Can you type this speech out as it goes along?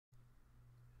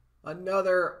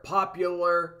Another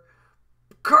popular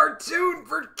cartoon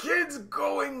for kids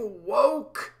going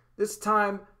woke. This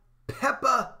time,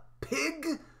 Peppa Pig.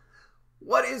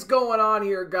 What is going on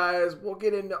here, guys? We'll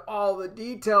get into all the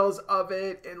details of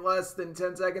it in less than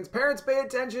 10 seconds. Parents, pay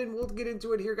attention. We'll get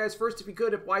into it here, guys. First, if you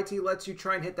could, if YT lets you,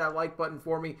 try and hit that like button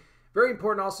for me. Very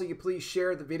important also, you please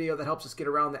share the video. That helps us get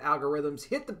around the algorithms.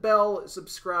 Hit the bell,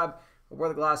 subscribe. I wear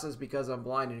the glasses because I'm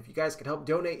blind. And if you guys could help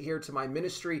donate here to my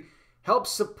ministry, help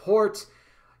support,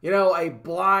 a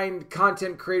blind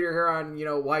content creator here on,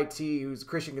 YT, who's a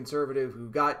Christian conservative who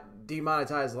got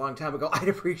demonetized a long time ago, I'd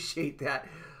appreciate that.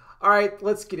 All right,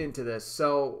 let's get into this.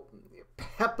 So,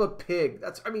 Peppa Pig.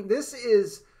 This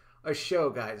is a show,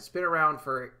 guys. It's been around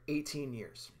for 18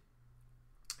 years.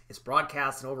 It's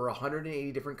broadcast in over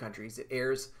 180 different countries. It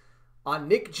airs on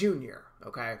Nick Jr.,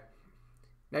 okay?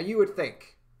 Now, you would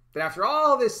think that after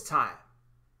all this time,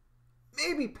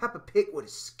 maybe Peppa Pig would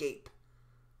escape,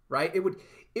 right? It would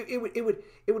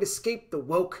escape the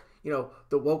woke,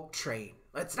 the woke train.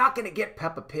 It's not going to get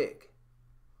Peppa Pig.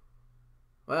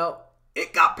 Well,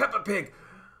 it got Peppa Pig.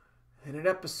 In an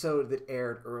episode that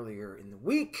aired earlier in the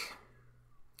week,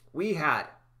 we had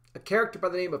a character by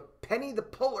the name of Penny the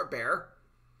polar bear.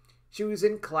 She was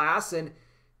in class, and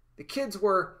the kids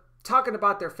were talking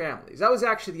about their families. That was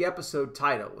actually the episode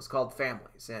title. It was called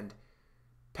Families. And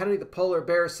Penny the polar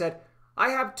bear said, "I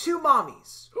have two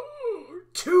mommies."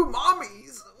 "Two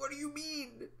mommies? What do you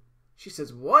mean?" She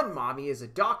says, "One mommy is a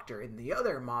doctor, and the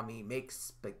other mommy makes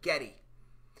spaghetti.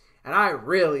 And I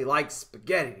really like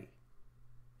spaghetti."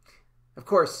 Of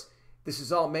course, this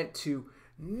is all meant to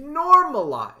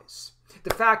normalize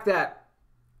the fact that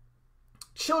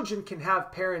children can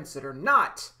have parents that are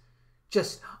not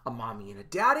just a mommy and a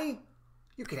daddy.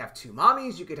 You could have two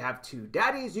mommies, you could have two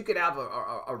daddies, you could have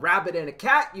a rabbit and a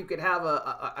cat, you could have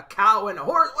a cow and a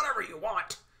horse, whatever you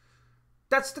want.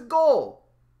 That's the goal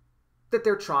that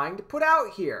they're trying to put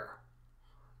out here.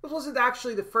 This wasn't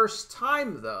actually the first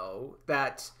time, though,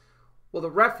 that the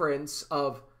reference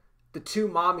of the two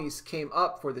mommies came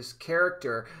up for this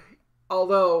character,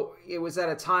 although it was at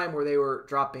a time where they were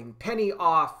dropping Penny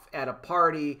off at a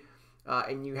party,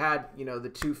 and you had,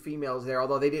 the two females there,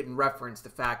 although they didn't reference the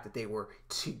fact that they were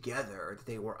together, that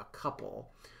they were a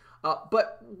couple.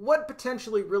 But what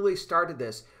potentially really started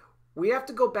this? We have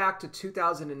to go back to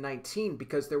 2019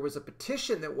 because there was a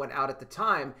petition that went out at the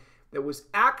time that was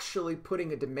actually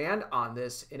putting a demand on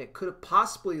this, and it could have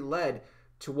possibly led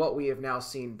to what we have now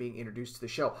seen being introduced to the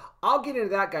show. I'll get into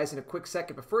that, guys, in a quick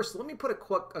second. But first, let me put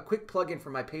a quick plug in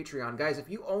for my Patreon. Guys, if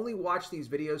you only watch these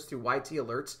videos through YT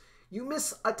Alerts, you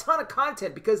miss a ton of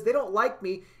content because they don't like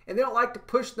me and they don't like to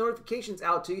push notifications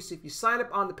out to you. So if you sign up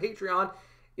on the Patreon,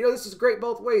 this is great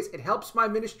both ways. It helps my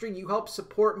ministry. You help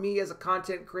support me as a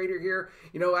content creator here,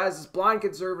 as this blind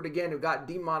conservative, again, who got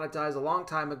demonetized a long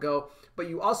time ago. But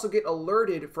you also get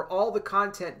alerted for all the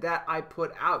content that I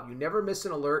put out. You never miss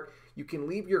an alert. You can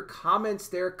leave your comments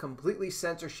there completely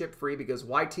censorship-free because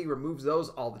YT removes those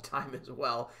all the time as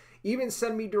well. Even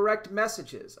send me direct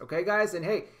messages, okay, guys? And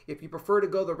hey, if you prefer to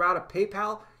go the route of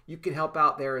PayPal, you can help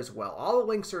out there as well. All the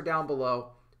links are down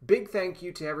below. Big thank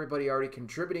you to everybody already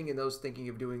contributing and those thinking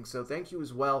of doing so. Thank you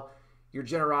as well. Your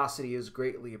generosity is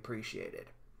greatly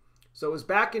appreciated. So it was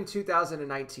back in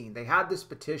 2019. They had this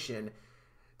petition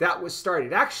that was started.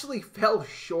 It actually fell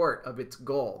short of its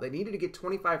goal. They needed to get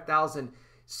 25,000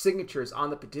 signatures on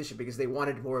the petition because they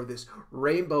wanted more of this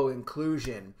rainbow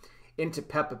inclusion into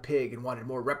Peppa Pig and wanted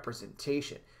more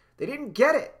representation. They didn't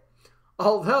get it.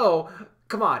 Although,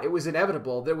 come on, it was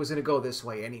inevitable that it was going to go this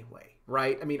way anyway,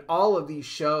 right? All of these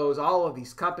shows, all of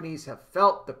these companies have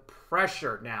felt the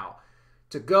pressure now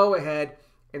to go ahead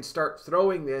and start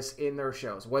throwing this in their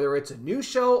shows, whether it's a new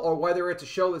show or whether it's a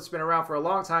show that's been around for a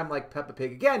long time like Peppa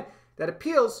Pig, again, that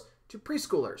appeals to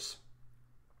preschoolers.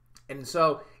 And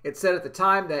so it said at the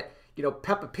time that,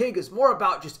 Peppa Pig is more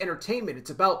about just entertainment. It's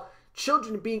about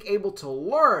children being able to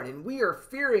learn. And we are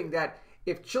fearing that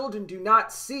if children do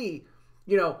not see,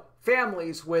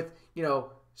 families with,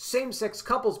 same-sex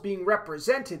couples being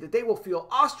represented, that they will feel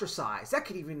ostracized. That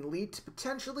could even lead to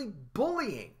potentially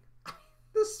bullying.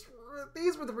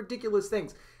 These were the ridiculous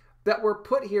things that were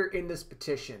put here in this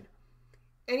petition.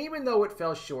 And even though it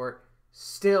fell short,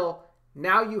 still,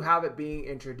 now you have it being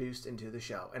introduced into the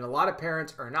show. And a lot of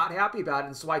parents are not happy about it.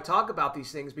 And so I talk about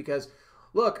these things because,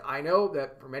 look, I know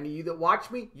that for many of you that watch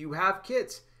me, you have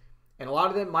kids. And a lot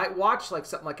of them might watch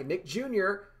something like a Nick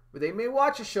Jr., where they may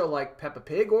watch a show like Peppa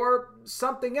Pig or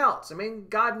something else.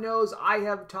 God knows I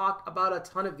have talked about a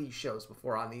ton of these shows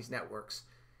before on these networks.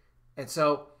 And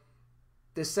so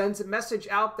this sends a message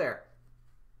out there.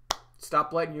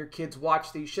 Stop letting your kids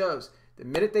watch these shows. The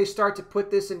minute they start to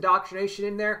put this indoctrination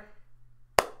in there,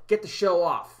 get the show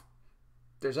off.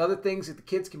 There's other things that the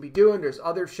kids can be doing. There's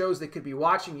other shows they could be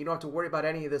watching. You don't have to worry about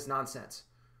any of this nonsense.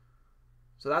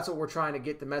 So that's what we're trying to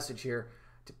get the message here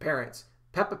to parents.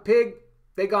 Peppa Pig,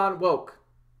 they gone woke.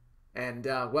 And,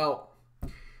 well,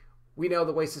 we know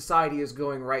the way society is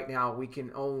going right now. We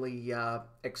can only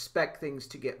expect things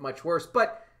to get much worse.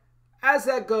 But as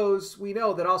that goes, we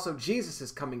know that also Jesus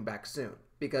is coming back soon.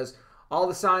 Because all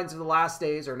the signs of the last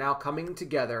days are now coming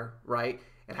together, right?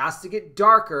 It has to get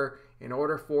darker in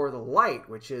order for the light,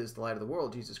 which is the light of the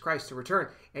world, Jesus Christ, to return.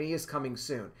 And he is coming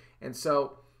soon. And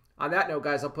so, on that note,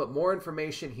 guys, I'll put more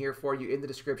information here for you in the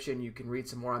description. You can read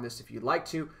some more on this if you'd like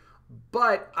to.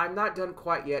 But I'm not done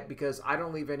quite yet because I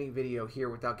don't leave any video here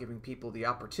without giving people the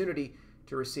opportunity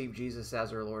to receive Jesus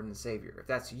as their Lord and Savior. If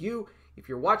that's you, if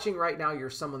you're watching right now, you're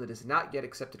someone that has not yet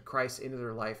accepted Christ into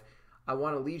their life, I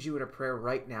want to lead you in a prayer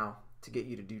right now to get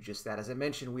you to do just that. As I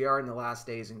mentioned, we are in the last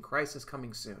days and Christ is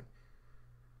coming soon.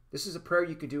 This is a prayer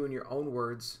you can do in your own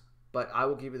words, but I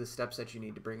will give you the steps that you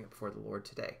need to bring it before the Lord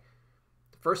today.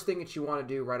 The first thing that you want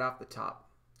to do right off the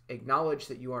top, acknowledge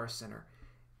that you are a sinner.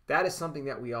 That is something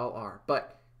that we all are.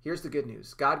 But here's the good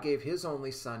news. God gave his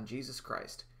only son, Jesus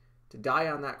Christ, to die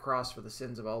on that cross for the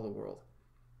sins of all the world.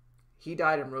 He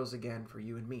died and rose again for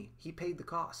you and me. He paid the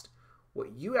cost.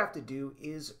 What you have to do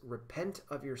is repent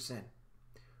of your sin.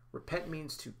 Repent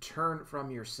means to turn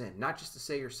from your sin. Not just to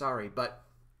say you're sorry, but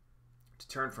to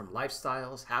turn from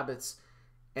lifestyles, habits,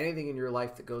 anything in your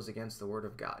life that goes against the Word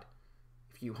of God.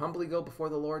 If you humbly go before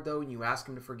the Lord, though, and you ask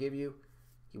him to forgive you,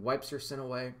 he wipes your sin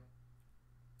away.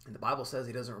 And the Bible says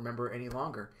he doesn't remember it any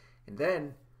longer. And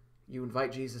then you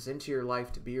invite Jesus into your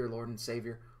life to be your Lord and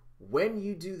Savior. When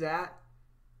you do that,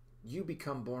 you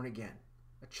become born again.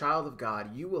 A child of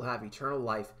God. You will have eternal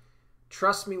life.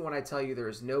 Trust me when I tell you there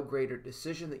is no greater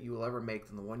decision that you will ever make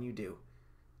than the one you do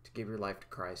to give your life to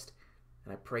Christ.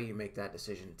 And I pray you make that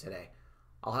decision today.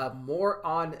 I'll have more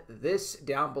on this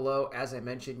down below. As I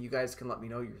mentioned, you guys can let me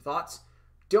know your thoughts.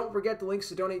 Don't forget the links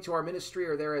to donate to our ministry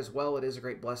are there as well. It is a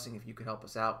great blessing if you could help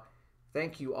us out.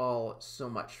 Thank you all so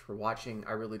much for watching.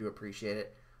 I really do appreciate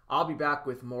it. I'll be back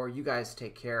with more. You guys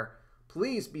take care.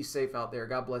 Please be safe out there.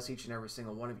 God bless each and every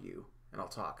single one of you. And I'll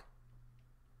talk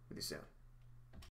with you soon.